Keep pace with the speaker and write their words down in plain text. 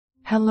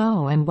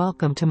Hello and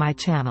welcome to my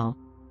channel.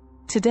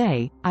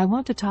 Today, I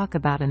want to talk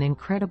about an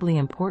incredibly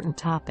important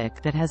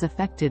topic that has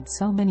affected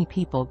so many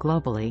people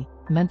globally: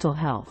 mental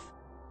health.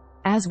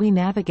 As we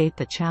navigate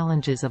the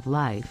challenges of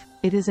life,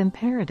 it is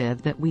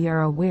imperative that we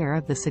are aware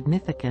of the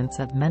significance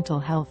of mental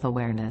health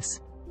awareness.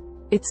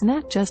 It's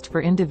not just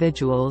for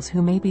individuals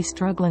who may be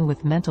struggling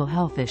with mental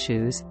health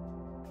issues.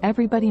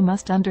 Everybody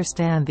must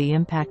understand the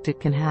impact it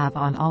can have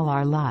on all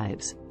our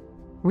lives.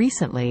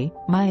 Recently,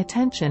 my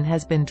attention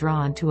has been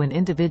drawn to an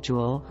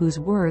individual whose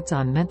words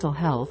on mental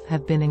health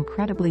have been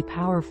incredibly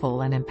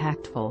powerful and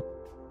impactful.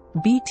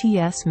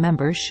 BTS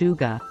member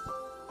Suga.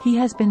 He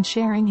has been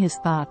sharing his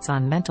thoughts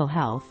on mental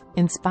health,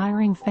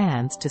 inspiring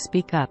fans to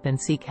speak up and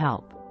seek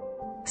help.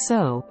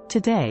 So,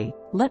 today,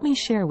 let me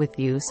share with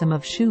you some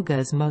of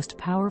Suga's most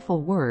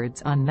powerful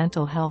words on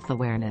mental health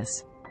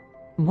awareness.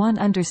 1.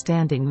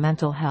 Understanding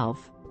mental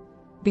health.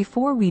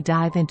 Before we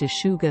dive into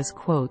Suga's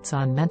quotes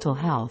on mental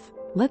health,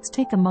 let's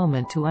take a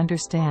moment to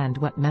understand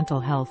what mental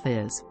health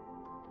is.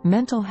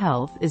 Mental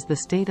health is the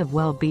state of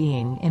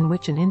well-being in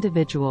which an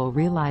individual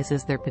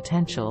realizes their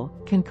potential,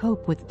 can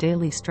cope with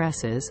daily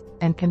stresses,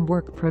 and can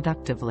work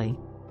productively.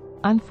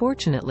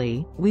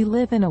 Unfortunately, we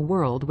live in a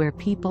world where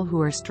people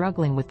who are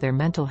struggling with their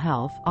mental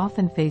health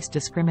often face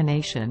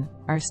discrimination,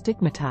 are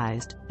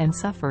stigmatized, and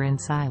suffer in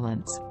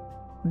silence.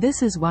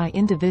 This is why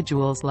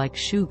individuals like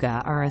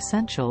Suga are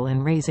essential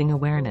in raising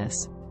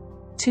awareness.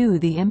 2.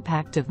 The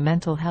impact of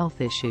mental health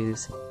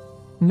issues.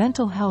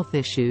 Mental health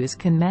issues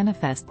can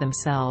manifest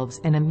themselves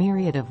in a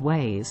myriad of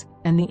ways,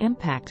 and the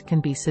impact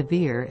can be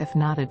severe if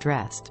not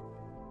addressed.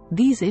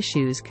 These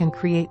issues can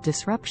create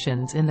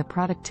disruptions in the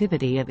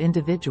productivity of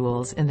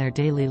individuals in their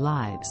daily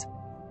lives.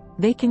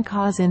 They can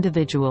cause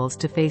individuals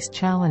to face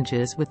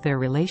challenges with their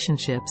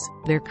relationships,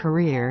 their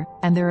career,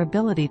 and their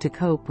ability to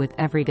cope with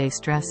everyday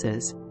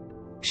stresses.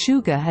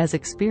 Suga has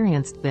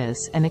experienced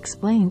this and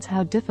explains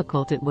how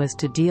difficult it was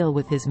to deal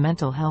with his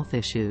mental health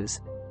issues.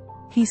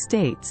 He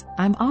states,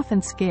 "I'm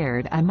often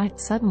scared I might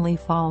suddenly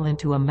fall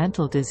into a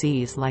mental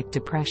disease like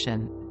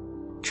depression.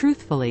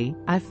 Truthfully,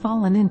 I've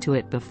fallen into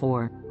it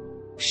before."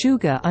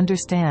 Suga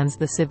understands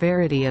the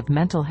severity of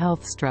mental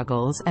health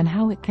struggles and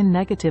how it can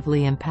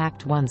negatively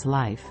impact one's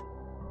life.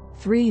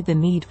 3. The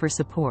need for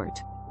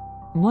support.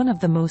 One of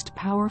the most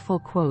powerful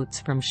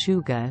quotes from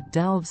Suga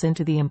delves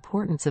into the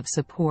importance of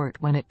support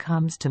when it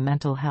comes to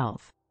mental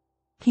health.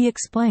 He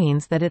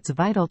explains that it's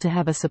vital to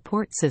have a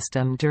support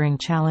system during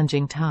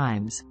challenging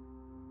times.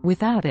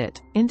 Without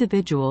it,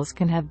 individuals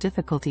can have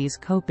difficulties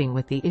coping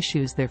with the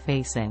issues they're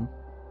facing.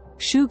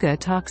 Suga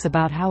talks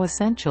about how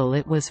essential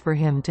it was for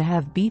him to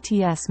have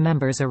BTS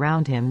members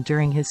around him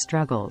during his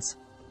struggles.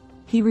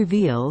 He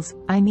reveals,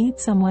 "I need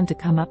someone to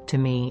come up to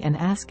me and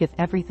ask if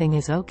everything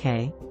is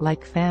okay,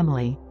 like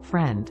family,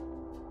 friend.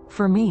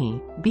 For me,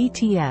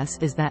 BTS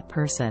is that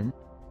person.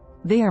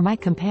 They are my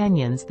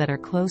companions that are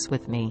close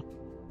with me.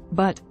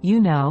 But,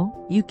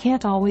 you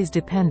can't always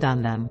depend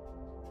on them.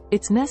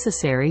 It's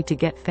necessary to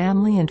get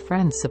family and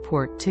friends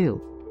support too.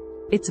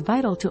 It's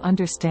vital to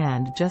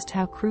understand just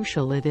how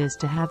crucial it is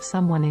to have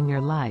someone in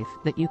your life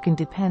that you can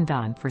depend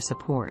on for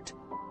support.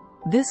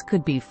 This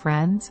could be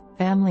friends,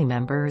 family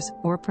members,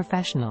 or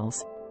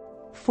professionals."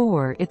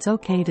 4. It's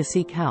okay to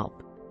seek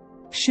help.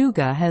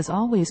 Suga has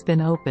always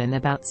been open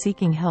about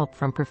seeking help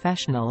from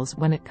professionals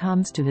when it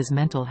comes to his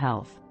mental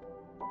health.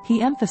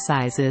 He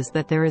emphasizes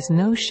that there is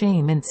no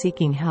shame in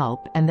seeking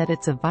help and that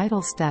it's a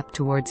vital step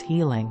towards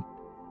healing.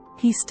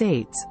 He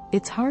states,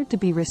 "It's hard to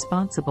be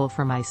responsible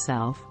for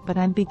myself, but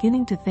I'm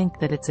beginning to think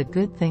that it's a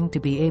good thing to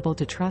be able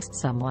to trust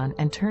someone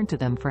and turn to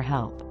them for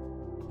help.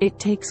 It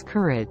takes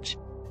courage.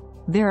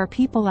 There are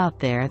people out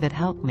there that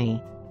help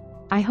me.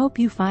 I hope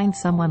you find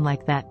someone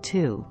like that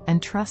too, and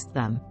trust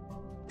them."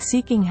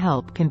 Seeking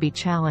help can be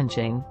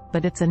challenging,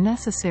 but it's a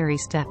necessary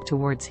step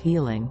towards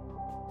healing.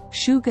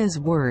 Suga's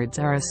words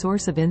are a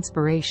source of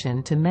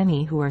inspiration to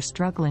many who are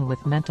struggling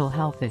with mental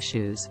health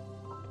issues.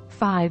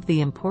 5.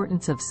 The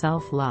importance of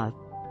self-love.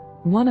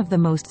 One of the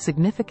most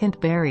significant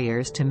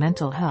barriers to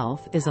mental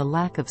health is a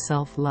lack of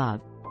self-love.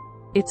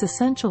 It's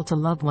essential to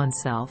love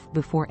oneself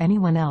before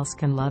anyone else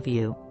can love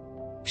you.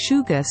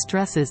 Suga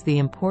stresses the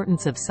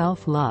importance of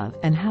self-love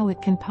and how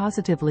it can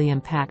positively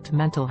impact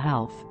mental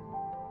health.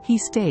 He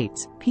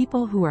states,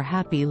 "People who are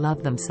happy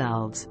love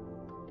themselves.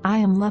 I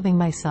am loving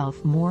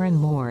myself more and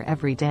more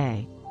every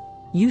day.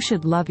 You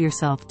should love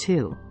yourself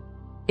too.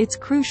 It's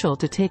crucial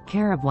to take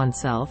care of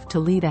oneself to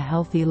lead a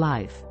healthy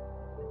life.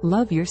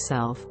 Love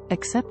yourself,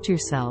 accept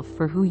yourself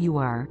for who you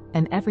are,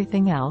 and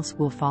everything else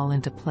will fall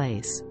into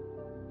place."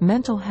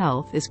 Mental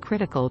health is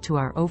critical to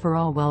our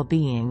overall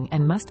well-being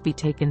and must be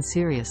taken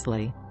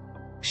seriously.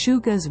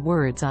 Suga's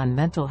words on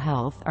mental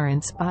health are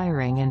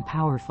inspiring and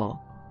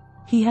powerful.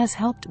 He has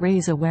helped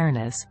raise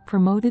awareness,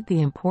 promoted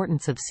the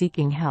importance of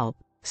seeking help,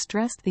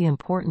 stressed the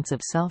importance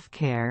of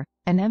self-care,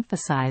 and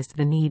emphasized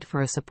the need for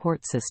a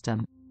support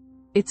system.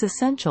 It's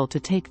essential to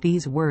take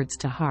these words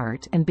to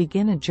heart and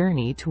begin a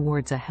journey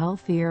towards a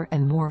healthier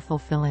and more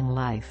fulfilling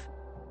life.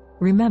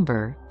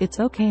 Remember, it's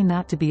okay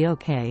not to be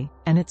okay,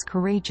 and it's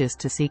courageous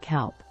to seek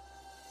help.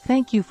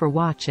 Thank you for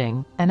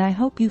watching, and I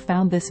hope you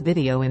found this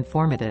video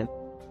informative.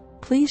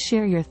 Please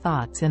share your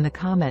thoughts in the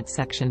comment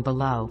section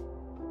below.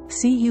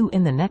 See you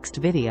in the next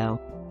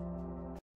video.